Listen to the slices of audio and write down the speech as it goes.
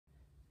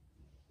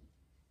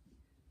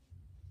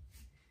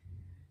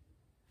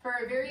For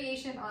a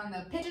variation on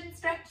the pigeon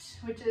stretch,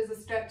 which is a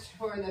stretch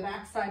for the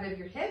back side of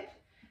your hip,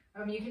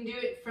 you can do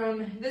it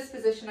from this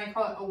position. I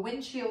call it a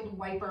windshield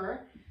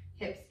wiper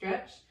hip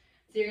stretch.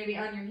 So you're going to be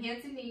on your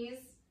hands and knees,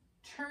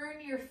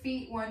 turn your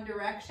feet one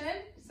direction.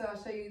 So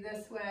I'll show you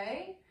this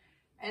way.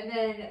 And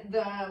then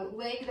the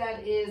leg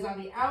that is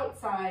on the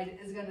outside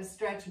is going to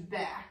stretch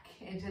back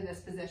into this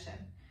position.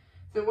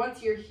 So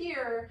once you're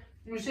here,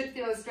 you should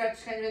feel a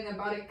stretch kind of in the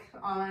buttock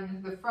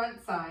on the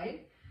front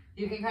side.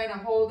 You can kind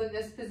of hold in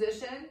this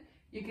position.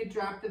 You could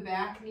drop the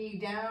back knee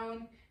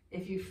down.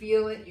 If you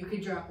feel it, you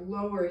could drop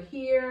lower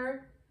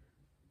here.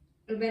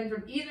 And then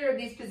from either of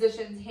these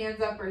positions, hands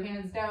up or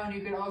hands down,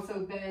 you could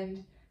also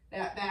bend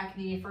that back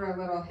knee for a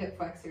little hip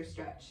flexor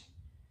stretch.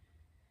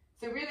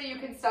 So really you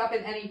can stop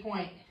at any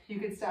point. You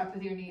could stop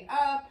with your knee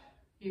up,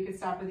 you could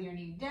stop with your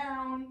knee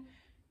down,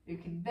 you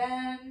can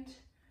bend,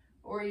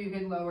 or you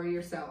can lower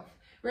yourself.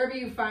 Wherever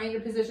you find a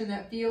position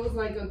that feels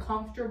like a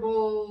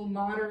comfortable,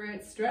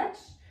 moderate stretch,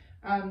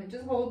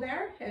 just hold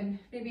there and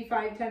maybe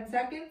 5-10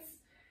 seconds,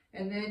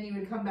 and then you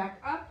would come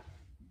back up,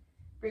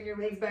 bring your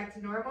legs back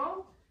to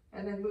normal,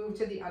 and then move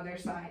to the other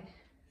side.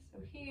 So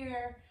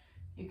here,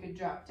 you could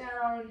drop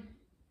down,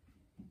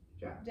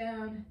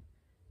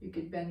 you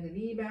could bend the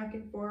knee back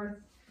and forth,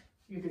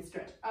 you could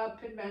stretch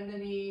up and bend the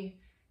knee,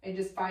 and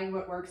just find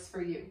what works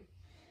for you.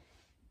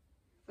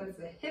 So that's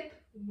the hip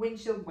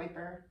windshield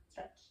wiper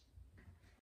stretch.